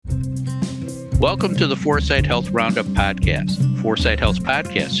Welcome to the Foresight Health Roundup podcast, Foresight Health's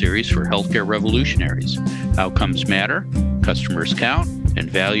podcast series for healthcare revolutionaries. Outcomes matter, customers count, and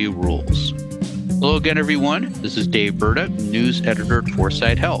value rules. Hello again, everyone. This is Dave Burda, news editor at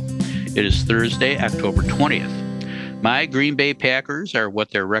Foresight Health. It is Thursday, October 20th. My Green Bay Packers are what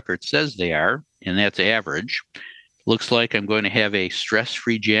their record says they are, and that's average. Looks like I'm going to have a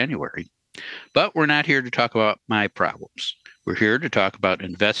stress-free January. But we're not here to talk about my problems. We're here to talk about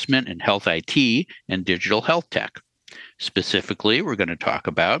investment in health IT and digital health tech. Specifically, we're going to talk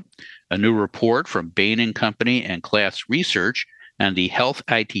about a new report from Bain & Company and Class Research on the health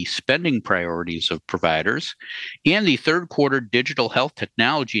IT spending priorities of providers, and the third quarter digital health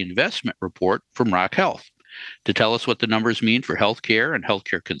technology investment report from Rock Health. To tell us what the numbers mean for healthcare and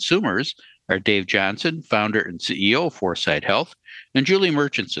healthcare consumers are Dave Johnson, founder and CEO of Foresight Health, and Julie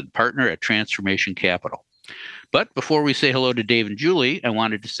Murchison, partner at Transformation Capital. But before we say hello to Dave and Julie, I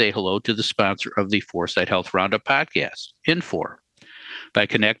wanted to say hello to the sponsor of the Foresight Health Roundup podcast, Infor. By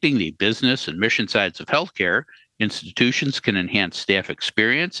connecting the business and mission sides of healthcare, institutions can enhance staff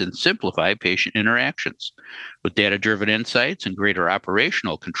experience and simplify patient interactions. With data-driven insights and greater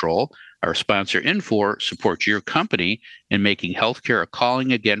operational control, our sponsor Infor supports your company in making healthcare a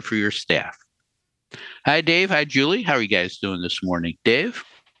calling again for your staff. Hi, Dave. Hi, Julie. How are you guys doing this morning? Dave?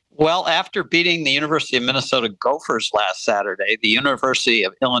 Well, after beating the University of Minnesota Gophers last Saturday, the University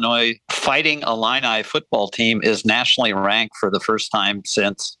of Illinois Fighting Illini football team is nationally ranked for the first time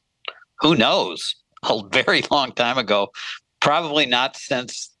since, who knows, a very long time ago. Probably not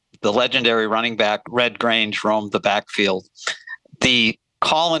since the legendary running back Red Grange roamed the backfield. The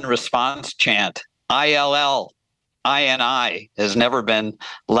call and response chant, ILL, INI, has never been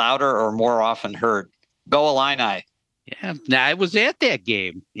louder or more often heard. Go Illini. Yeah, I was at that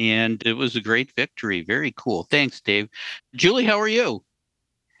game, and it was a great victory. Very cool. Thanks, Dave. Julie, how are you?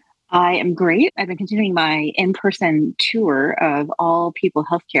 I am great. I've been continuing my in-person tour of All People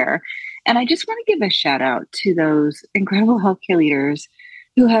Healthcare, and I just want to give a shout out to those incredible healthcare leaders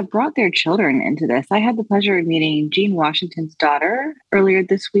who have brought their children into this. I had the pleasure of meeting Jean Washington's daughter earlier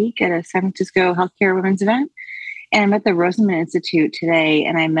this week at a San Francisco healthcare women's event, and I met the Rosenman Institute today,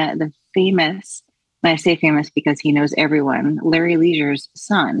 and I met the famous, and I say famous because he knows everyone, Larry Leisure's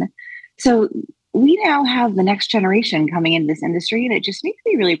son. So we now have the next generation coming into this industry, and it just makes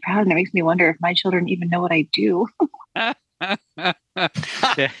me really proud, and it makes me wonder if my children even know what I do.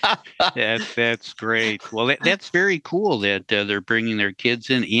 That's great. Well, that's very cool that they're bringing their kids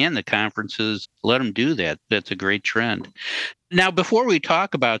in, and the conferences let them do that. That's a great trend. Now, before we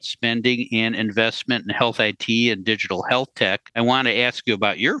talk about spending and investment in health IT and digital health tech, I want to ask you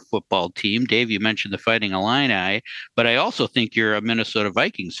about your football team. Dave, you mentioned the Fighting Illini, but I also think you're a Minnesota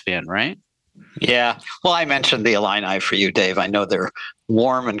Vikings fan, right? Yeah. Well, I mentioned the Illini for you, Dave. I know they're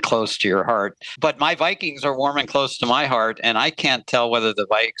warm and close to your heart, but my Vikings are warm and close to my heart, and I can't tell whether the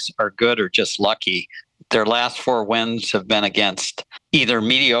Vikes are good or just lucky. Their last 4 wins have been against either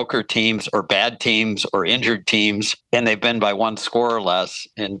mediocre teams or bad teams or injured teams, and they've been by 1 score or less.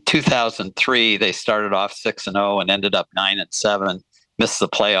 In 2003, they started off 6-0 and ended up 9-7, missed the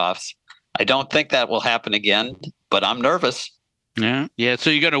playoffs. I don't think that will happen again, but I'm nervous. Yeah. So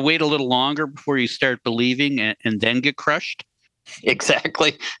you got to wait a little longer before you start believing and then get crushed?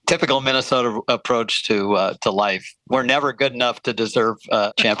 Exactly. Typical Minnesota approach to life. We're never good enough to deserve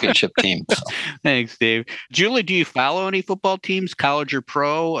a championship team. So. Thanks, Dave. Julie, do you follow any football teams, college or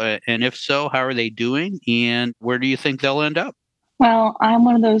pro? And if so, how are they doing? And where do you think they'll end up? Well, I'm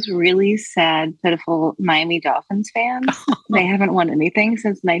one of those really sad, pitiful Miami Dolphins fans. They haven't won anything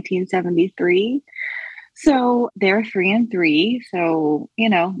since 1973. So they're 3-3. So,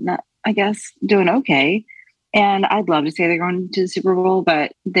 not, I guess, doing okay. And I'd love to say they're going to the Super Bowl,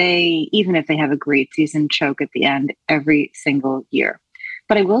 but they, even if they have a great season, choke at the end every single year.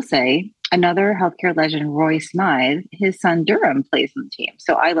 But I will say, another healthcare legend, Roy Smythe, his son Durham plays on the team.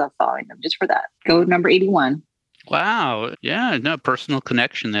 So I love following them just for that. Go number 81. Wow. Yeah, no, personal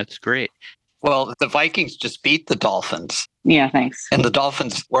connection. That's great. Well, the Vikings just beat the Dolphins. Yeah, thanks. And the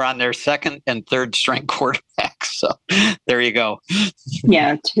Dolphins were on their second and third string quarterbacks. So there you go.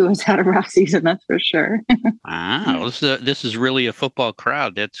 Yeah, Tua's had a rough season, that's for sure. Wow, this is really a football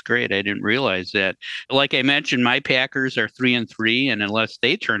crowd. That's great. I didn't realize that. Like I mentioned, my Packers are 3-3, and unless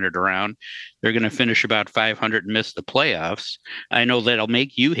they turn it around, they're going to finish about 500 and miss the playoffs. I know that'll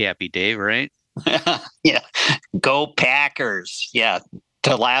make you happy, Dave, right? Yeah. Go Packers. Yeah.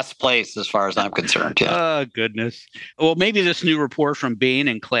 To last place, as far as I'm concerned. Yeah. Oh, goodness. Well, maybe this new report from Bain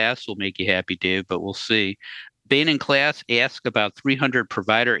and Class will make you happy, Dave, but we'll see. Bain & Class asked about 300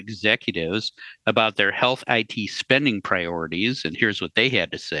 provider executives about their health IT spending priorities, and here's what they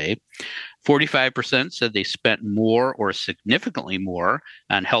had to say. 45% said they spent more or significantly more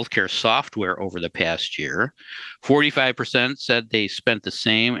on healthcare software over the past year. 45% said they spent the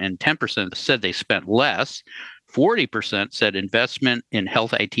same, and 10% said they spent less. 40% said investment in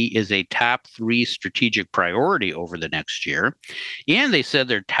health IT is a top 3 strategic priority over the next year. And they said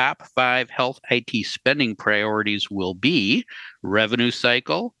their top 5 health IT spending priorities will be revenue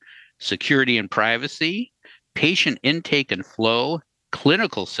cycle, security and privacy, patient intake and flow,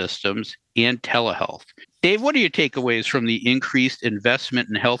 clinical systems, and telehealth. Dave, what are your takeaways from the increased investment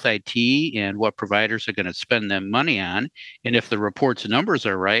in health IT and what providers are going to spend their money on? And if the report's numbers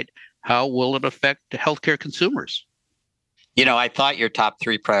are right, how will it affect healthcare consumers? I thought your top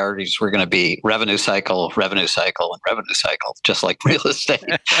 3 priorities were going to be revenue cycle, and revenue cycle, just like real estate.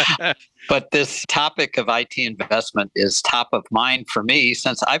 But this topic of IT investment is top of mind for me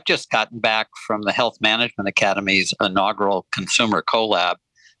since I've just gotten back from the Health Management Academy's inaugural Consumer Collab,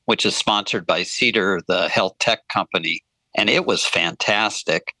 which is sponsored by Cedar, the health tech company. And it was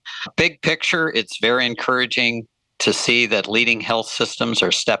fantastic. Big picture, it's very encouraging to see that leading health systems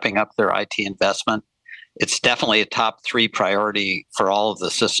are stepping up their IT investment. It's definitely a top 3 priority for all of the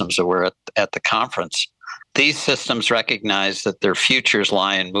systems that were at the conference. These systems recognize that their futures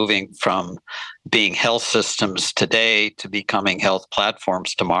lie in moving from being health systems today to becoming health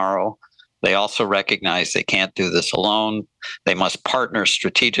platforms tomorrow. They also recognize they can't do this alone. They must partner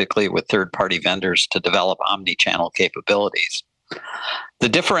strategically with third-party vendors to develop omni-channel capabilities. The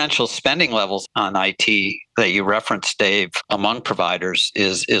differential spending levels on IT that you referenced, Dave, among providers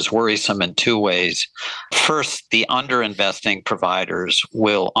is worrisome in 2 ways. First, the underinvesting providers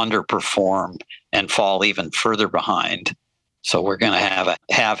will underperform and fall even further behind. So we're going to have a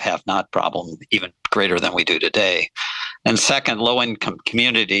have-not problem even greater than we do today. And second, low-income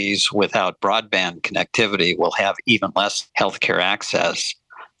communities without broadband connectivity will have even less healthcare access.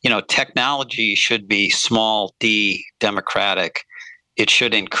 Technology should be small d democratic. It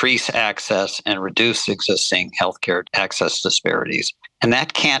should increase access and reduce existing healthcare access disparities. And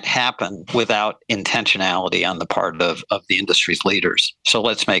that can't happen without intentionality on the part of the industry's leaders. So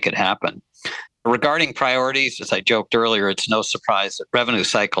let's make it happen. Regarding priorities, as I joked earlier, it's no surprise that revenue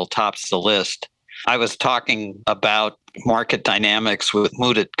cycle tops the list. I was talking about market dynamics with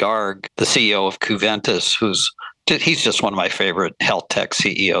Mudit Garg, the CEO of Cuventus, he's just one of my favorite health tech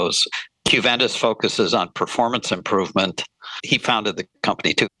CEOs. Cuventus focuses on performance improvement. He founded the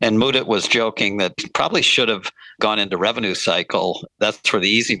company too. And Mudit was joking that probably should have gone into revenue cycle. That's where the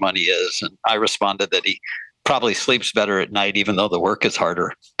easy money is. And I responded that he probably sleeps better at night, even though the work is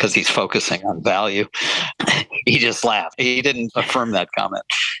harder because he's focusing on value. He just laughed. He didn't affirm that comment.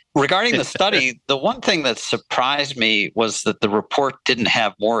 Regarding the study, the one thing that surprised me was that the report didn't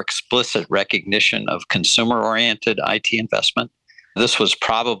have more explicit recognition of consumer-oriented IT investment. This was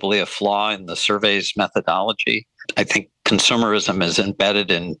probably a flaw in the survey's methodology. I think consumerism is embedded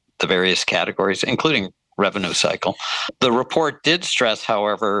in the various categories, including revenue cycle. The report did stress,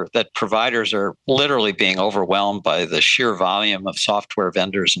 however, that providers are literally being overwhelmed by the sheer volume of software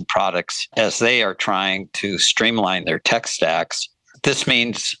vendors and products as they are trying to streamline their tech stacks. This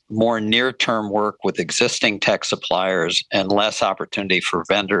means more near-term work with existing tech suppliers and less opportunity for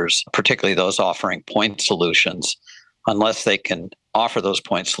vendors, particularly those offering point solutions, unless they can offer those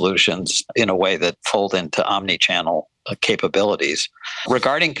point solutions in a way that fold into omni-channel capabilities.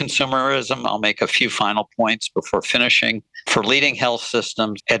 Regarding consumerism, I'll make a few final points before finishing. For leading health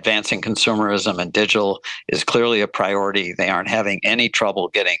systems, advancing consumerism and digital is clearly a priority. They aren't having any trouble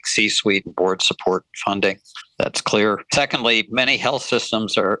getting C-suite and board support funding. That's clear. Secondly, many health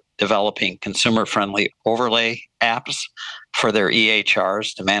systems are developing consumer-friendly overlay apps for their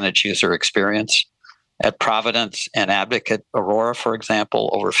EHRs to manage user experience. At Providence and Advocate Aurora, for example,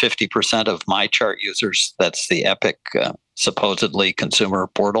 over 50% of MyChart users, that's the Epic supposedly consumer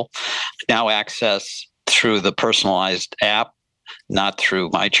portal, now access through the personalized app, not through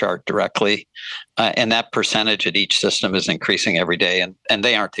MyChart directly. And that percentage at each system is increasing every day. And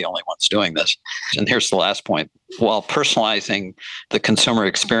they aren't the only ones doing this. And here's the last point. While personalizing the consumer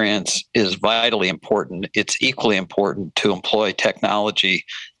experience is vitally important, it's equally important to employ technology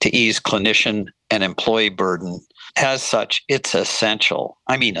to ease clinician and employee burden. As such, it's essential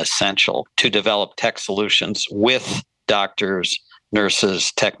to develop tech solutions with doctors,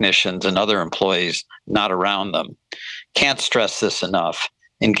 nurses, technicians, and other employees not around them. Can't stress this enough.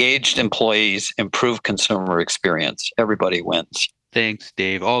 Engaged employees improve consumer experience. Everybody wins. Thanks,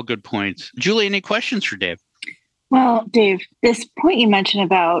 Dave. All good points. Julie, any questions for Dave? Well, Dave, this point you mentioned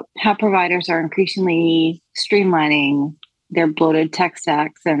about how providers are increasingly streamlining their bloated tech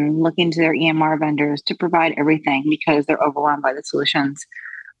stacks and looking to their EMR vendors to provide everything because they're overwhelmed by the solutions.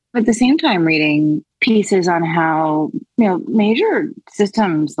 But at the same time, reading pieces on how major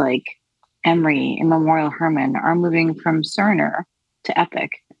systems like Emory and Memorial Hermann are moving from Cerner to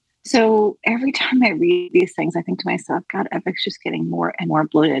Epic. So every time I read these things, I think to myself, God, Epic's just getting more and more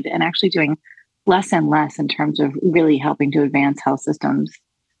bloated and actually doing less and less in terms of really helping to advance health systems.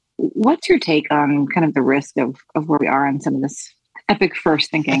 What's your take on kind of the risk of where we are on some of this Epic first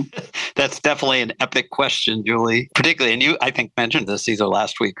thinking? That's definitely an Epic question, Julie. Particularly, and you, I think, mentioned this either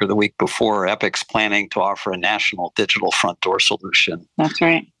last week or the week before, Epic's planning to offer a national digital front door solution. That's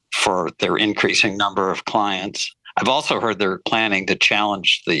right. For their increasing number of clients. I've also heard they're planning to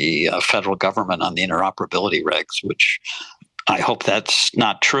challenge the federal government on the interoperability regs, which I hope that's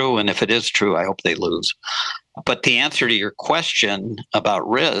not true. And if it is true, I hope they lose. But the answer to your question about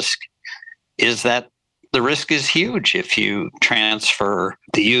risk is that the risk is huge if you transfer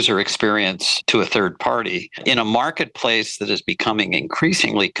the user experience to a third party. In a marketplace that is becoming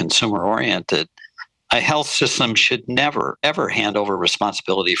increasingly consumer-oriented, a health system should never, ever hand over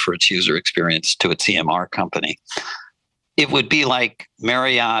responsibility for its user experience to its EMR company. It would be like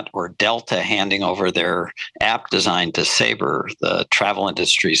Marriott or Delta handing over their app design to Sabre, the travel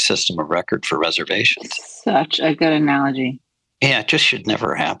industry's system of record for reservations. Such a good analogy. Yeah, it just should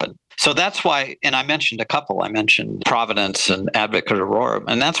never happen. So that's why, and I mentioned a couple. I mentioned Providence and Advocate Aurora,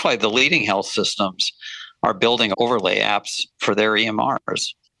 and that's why the leading health systems are building overlay apps for their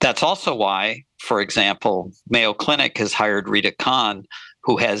EMRs. That's also why, for example, Mayo Clinic has hired Rita Khan,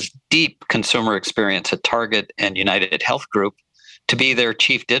 who has deep consumer experience at Target and United Health Group, to be their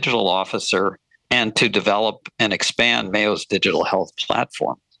chief digital officer and to develop and expand Mayo's digital health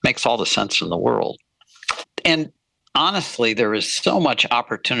platform. Makes all the sense in the world. And honestly, there is so much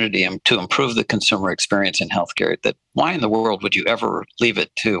opportunity to improve the consumer experience in healthcare that why in the world would you ever leave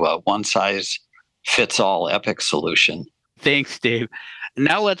it to a one-size-fits-all Epic solution? Thanks, Dave.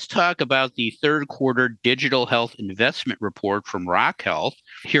 Now let's talk about the third quarter digital health investment report from Rock Health.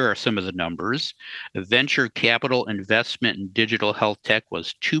 Here are some of the numbers. Venture capital investment in digital health tech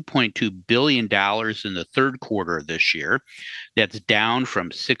was $2.2 billion in the third quarter of this year. That's down from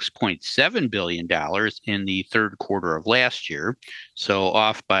 $6.7 billion in the third quarter of last year, so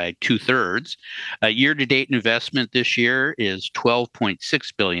off by 2/3. Year-to-date investment this year is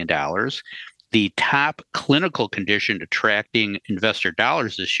 $12.6 billion. The top clinical condition attracting investor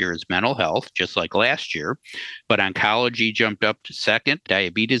dollars this year is mental health, just like last year. But oncology jumped up to second.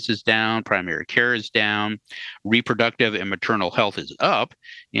 Diabetes is down. Primary care is down. Reproductive and maternal health is up.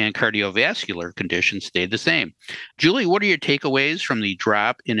 And cardiovascular conditions stayed the same. Julie, what are your takeaways from the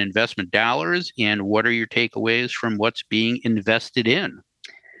drop in investment dollars? And what are your takeaways from what's being invested in?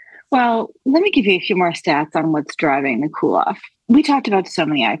 Well, let me give you a few more stats on what's driving the cool off. We talked about so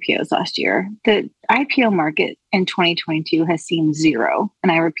many IPOs last year. The IPO market in 2022 has seen zero, and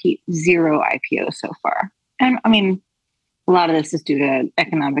I repeat, zero IPOs so far. And I mean, a lot of this is due to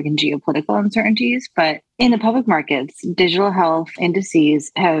economic and geopolitical uncertainties, but in the public markets, digital health indices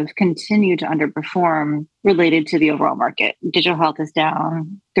have continued to underperform related to the overall market. Digital health is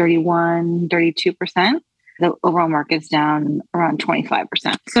down 32%. The overall market's down around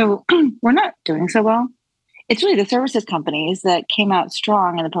 25%. So we're not doing so well. It's really the services companies that came out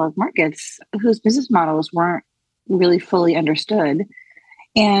strong in the public markets whose business models weren't really fully understood.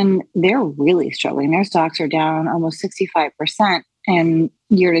 And they're really struggling. Their stocks are down almost 65% and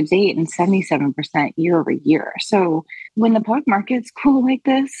year to date and 77% year over year. So when the public markets cool like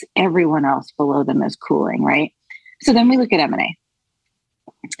this, everyone else below them is cooling, right? So then we look at M&A.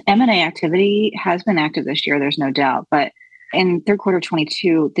 M&A activity has been active this year, there's no doubt. But in third quarter of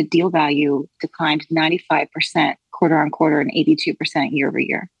 22, the deal value declined 95% quarter on quarter and 82% year over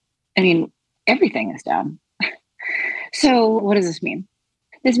year. I mean, everything is down. So what does this mean?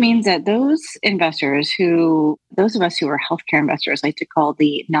 This means that those of us who are healthcare investors like to call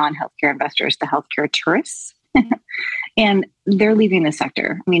the non-healthcare investors the healthcare tourists. And they're leaving the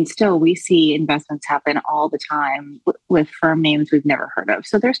sector. I mean, still, we see investments happen all the time with firm names we've never heard of.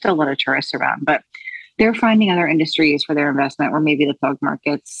 So there's still a lot of tourists around, but they're finding other industries for their investment where maybe the public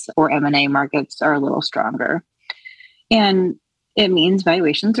markets or M&A markets are a little stronger. And it means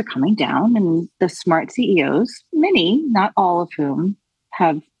valuations are coming down, and the smart CEOs, many, not all of whom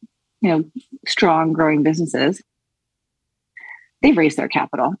have, strong growing businesses, they've raised their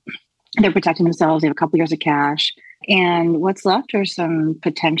capital. They're protecting themselves. They have a couple years of cash. And what's left are some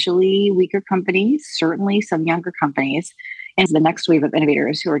potentially weaker companies, certainly some younger companies, and the next wave of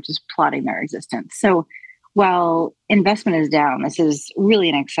innovators who are just plotting their existence. So while investment is down, this is really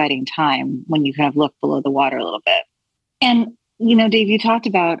an exciting time when you kind of look below the water a little bit. And, Dave, you talked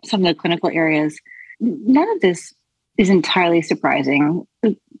about some of the clinical areas. None of this is entirely surprising.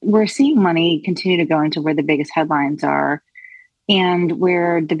 We're seeing money continue to go into where the biggest headlines are and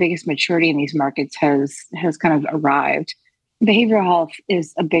where the biggest maturity in these markets has kind of arrived. Behavioral health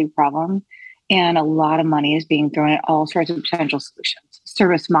is a big problem, and a lot of money is being thrown at all sorts of potential solutions: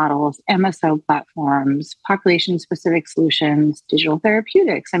 service models, MSO platforms, population-specific solutions, digital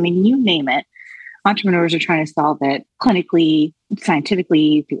therapeutics. I mean, you name it. Entrepreneurs are trying to solve it clinically,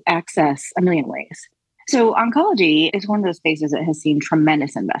 scientifically, through access, a million ways. So oncology is one of those spaces that has seen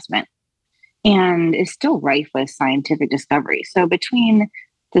tremendous investment and is still rife with scientific discovery. So between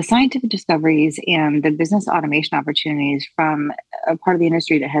the scientific discoveries and the business automation opportunities from a part of the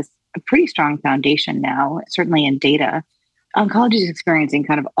industry that has a pretty strong foundation now, certainly in data, oncology is experiencing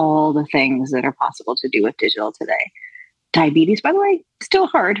kind of all the things that are possible to do with digital today. Diabetes, by the way, still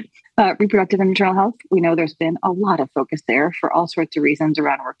hard. Reproductive and maternal health, we know there's been a lot of focus there for all sorts of reasons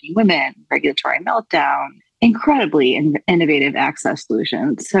around working women, regulatory meltdown, incredibly innovative access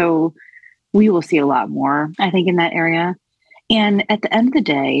solutions. So we will see a lot more, I think, in that area. And at the end of the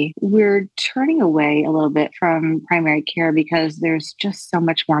day, we're turning away a little bit from primary care because there's just so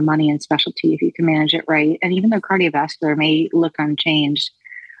much more money in specialty if you can manage it right. And even though cardiovascular may look unchanged,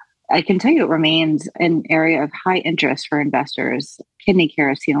 I can tell you it remains an area of high interest for investors. Kidney care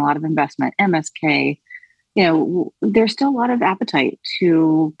has seen a lot of investment. MSK, there's still a lot of appetite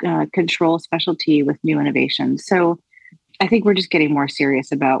to control specialty with new innovations. So I think we're just getting more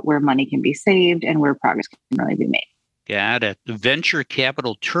serious about where money can be saved and where progress can really be made. Got it. Venture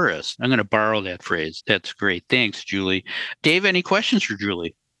capital tourist. I'm going to borrow that phrase. That's great. Thanks, Julie. Dave, any questions for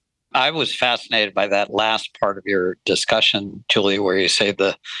Julie? I was fascinated by that last part of your discussion, Julie, where you say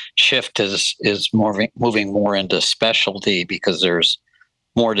the shift is moving more into specialty because there's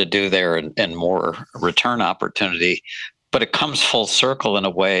more to do there and more return opportunity. But it comes full circle in a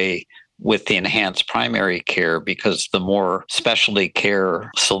way with the enhanced primary care, because the more specialty care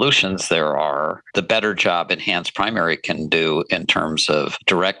solutions there are, the better job enhanced primary can do in terms of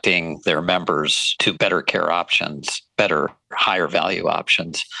directing their members to better care options, better, higher value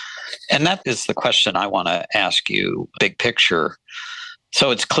options. And that is the question I want to ask you, big picture.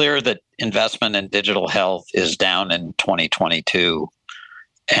 So it's clear that investment in digital health is down in 2022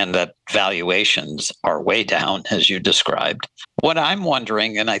 and that valuations are way down, as you described. What I'm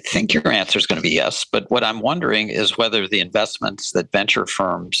wondering, and I think your answer is going to be yes, but what I'm wondering is whether the investments that venture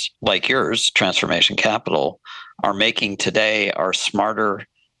firms like yours, Transformation Capital, are making today are smarter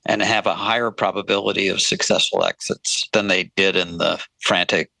and have a higher probability of successful exits than they did in the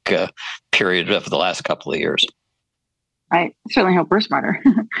frantic period of the last couple of years. I certainly hope we're smarter.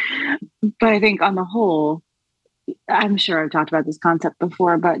 But I think on the whole, I'm sure I've talked about this concept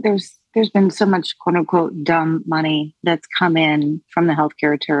before, but there's been so much quote unquote dumb money that's come in from the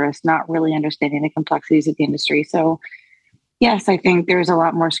healthcare tourists, not really understanding the complexities of the industry. So yes, I think there's a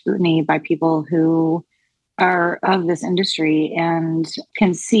lot more scrutiny by people who are of this industry and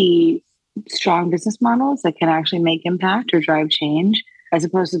can see strong business models that can actually make impact or drive change, as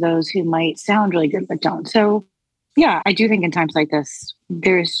opposed to those who might sound really good but don't. So yeah, I do think in times like this,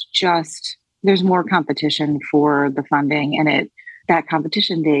 there's more competition for the funding, and that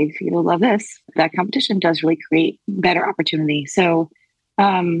competition, Dave, you'll love this. That competition does really create better opportunity. So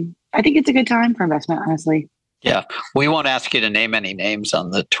I think it's a good time for investment, honestly. Yeah, we won't ask you to name any names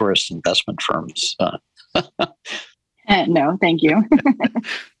on the tourist investment firms. No, thank you.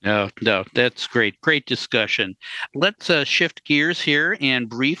 No, that's great. Great discussion. Let's shift gears here and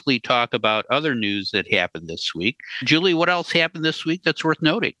briefly talk about other news that happened this week. Julie, what else happened this week that's worth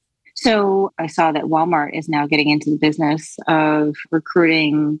noting? So I saw that Walmart is now getting into the business of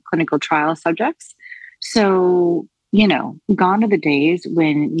recruiting clinical trial subjects. So, gone are the days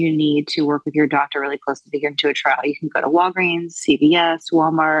when you need to work with your doctor really closely to get into a trial. You can go to Walgreens, CVS,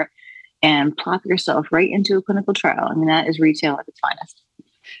 Walmart, and plop yourself right into a clinical trial. I mean, that is retail at its finest.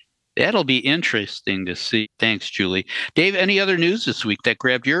 That'll be interesting to see. Thanks, Julie. Dave, any other news this week that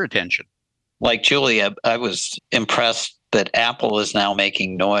grabbed your attention? Like Julie, I was impressed that Apple is now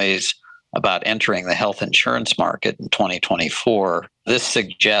making noise about entering the health insurance market in 2024. This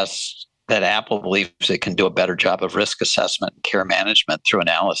suggests that Apple believes it can do a better job of risk assessment and care management through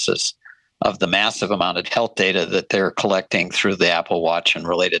analysis of the massive amount of health data that they're collecting through the Apple Watch and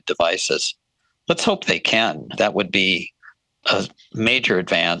related devices. Let's hope they can. That would be a major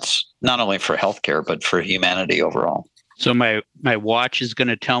advance, not only for healthcare, but for humanity overall. So my watch is going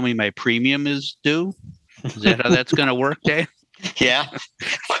to tell me my premium is due? Is that how that's going to work, Dave? Yeah.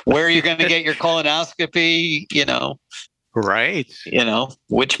 Where are you going to get your colonoscopy? Right.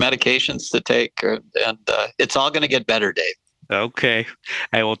 Which medications to take. And it's all going to get better, Dave. Okay.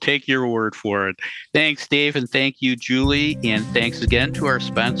 I will take your word for it. Thanks, Dave, and thank you, Julie. And thanks again to our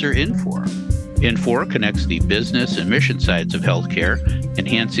sponsor, Infor. Infor connects the business and mission sides of healthcare,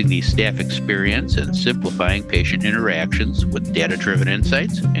 enhancing the staff experience and simplifying patient interactions with data-driven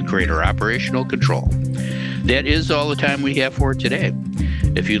insights and greater operational control. That is all the time we have for today.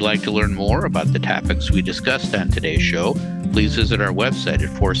 If you'd like to learn more about the topics we discussed on today's show, please visit our website at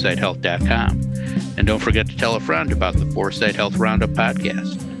foresightshealth.com. And don't forget to tell a friend about the Foresight Health Roundup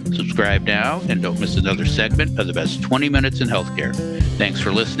podcast. Subscribe now and don't miss another segment of the best 20 minutes in healthcare. Thanks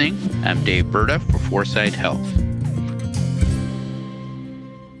for listening. I'm Dave Burda for Foresight Health.